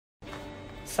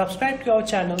Subscribe to our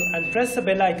channel and press the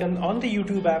bell icon on the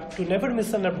YouTube app to never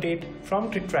miss an update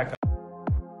from Cricket Tracker.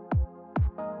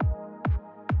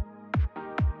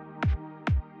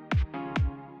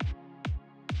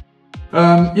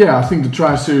 Yeah, I think the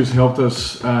Tri-Series helped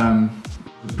us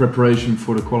preparation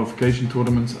for the qualification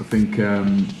tournaments. I think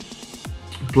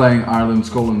playing Ireland,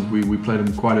 Scotland, we played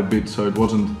them quite a bit, so it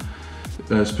wasn't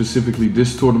specifically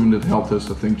this tournament that helped us.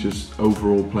 I think just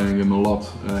overall playing them a lot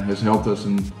has helped us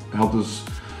and helped us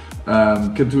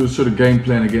get to a sort of game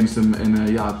plan against them, and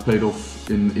yeah, it played off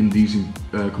in decent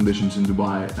conditions in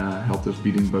Dubai, helped us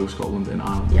beating both Scotland and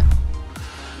Ireland. Yeah.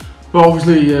 Well,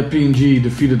 obviously PNG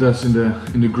defeated us in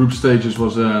the group stages.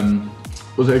 Was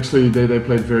actually they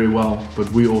played very well,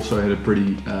 but we also had a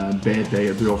pretty bad day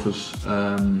at the office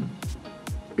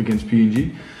against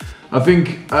PNG. I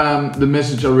think the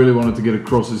message I really wanted to get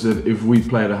across is that if we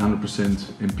play at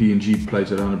 100% and PNG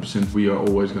plays at 100%, we are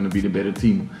always going to be the better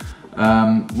team.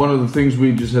 One of the things,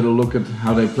 we just had a look at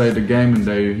how they played the game, and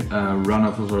they run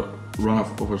off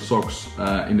of our socks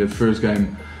in their first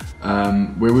game,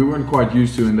 where we weren't quite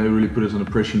used to, and they really put us under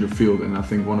pressure in the field. And I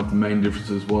think one of the main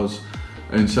differences was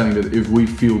in saying that if we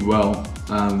field well,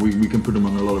 we can put them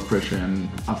under a lot of pressure, and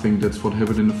I think that's what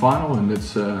happened in the final, and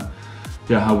that's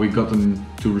yeah, how we got them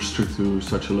to restrict to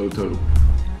such a low total.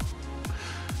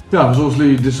 Yeah, I was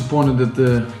obviously disappointed that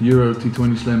the Euro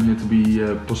T20 Slam had to be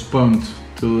postponed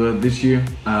till this year.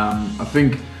 I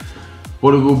think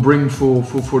what it will bring for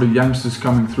the youngsters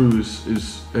coming through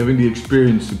is having the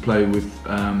experience to play with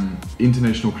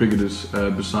international cricketers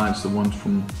besides the ones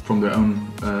from their own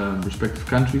respective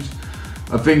countries.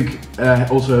 I think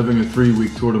also having a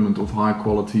 3-week tournament of high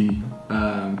quality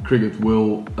cricket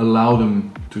will allow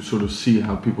them to sort of see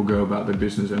how people go about their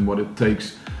business and what it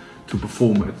takes to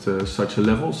perform at such a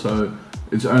level. So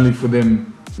it's only for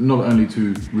them not only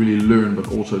to really learn,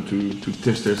 but also to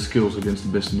test their skills against the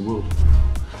best in the world.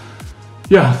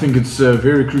 Yeah, I think it's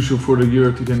very crucial for the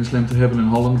Euro T20 Slam to happen in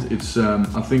Holland. It's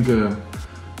I think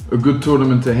a good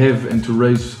tournament to have and to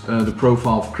raise the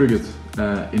profile of cricket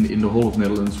in the whole of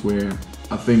Netherlands, where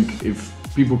I think if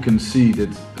people can see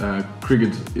that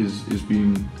cricket is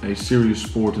being a serious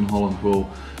sport in Holland, will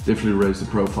definitely raise the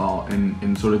profile. And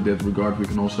in sort of that regard, we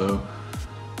can also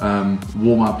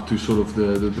warm up to sort of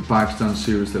the Pakistan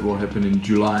series that will happen in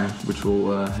July, which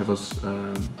will have us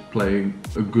playing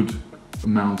a good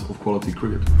amount of quality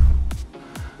cricket.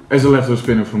 As a left-arm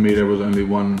spinner, for me there was only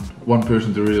one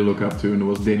person to really look up to, and it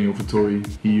was Daniel Vettori.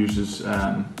 He uses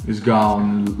his guile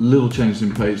and little changes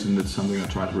in pace, and that's something I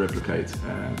try to replicate.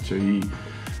 So he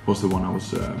was the one I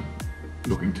was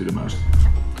looking to the most.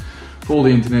 For all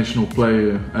the international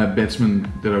batsmen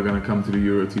that are going to come to the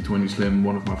Euro T20 Slam,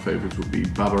 one of my favourites would be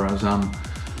Babar Azam.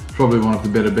 Probably one of the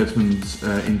better batsmen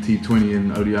in T20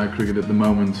 and ODI cricket at the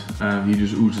moment. He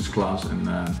just oozes class, and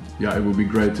yeah, it would be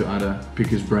great to either pick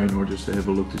his brain or just to have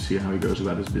a look to see how he goes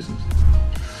about his business.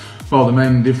 Well, the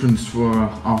main difference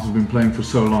after being playing for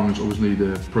so long is obviously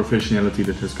the professionality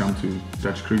that has come to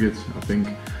Dutch cricket. I think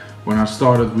when I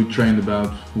started, we trained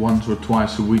about once or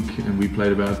twice a week, and we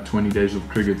played about 20 days of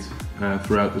cricket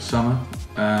throughout the summer.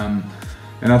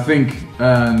 And I think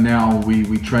now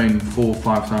we train 4 or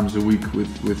 5 times a week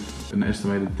with an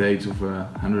estimated dates of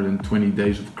 120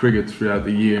 days of cricket throughout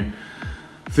the year.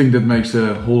 I think that makes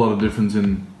a whole lot of difference.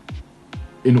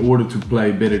 In order to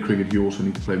play better cricket, you also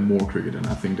need to play more cricket, and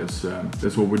I think that's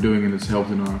what we're doing, and it's helped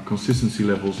in our consistency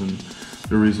levels and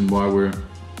the reason why we're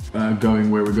going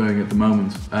where we're going at the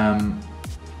moment.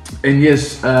 And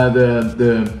yes,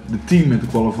 the team at the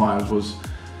qualifiers was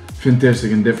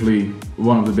fantastic, and definitely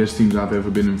one of the best teams I've ever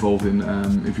been involved in.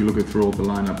 If you look at throughout the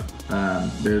lineup,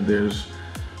 there's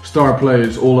star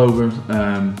players all over,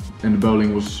 and the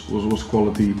bowling was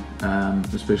quality,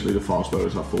 especially the fast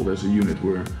bowlers. I thought as a unit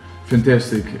were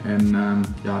fantastic, and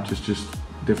yeah, just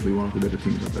definitely one of the better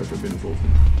teams I've ever been involved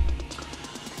in.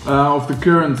 Of the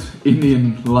current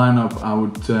Indian lineup, I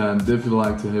would definitely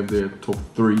like to have their top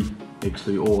 3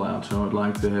 actually all out. So I'd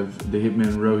like to have the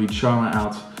hitman Rohit Sharma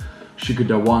out. Shikhar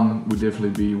Dhawan would definitely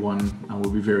be one I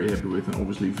would be very happy with, and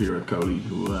obviously Virat Kohli,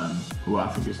 who I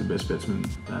think is the best batsman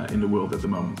in the world at the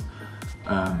moment.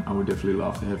 I would definitely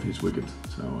love to have his wicket,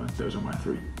 so those are my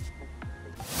 3.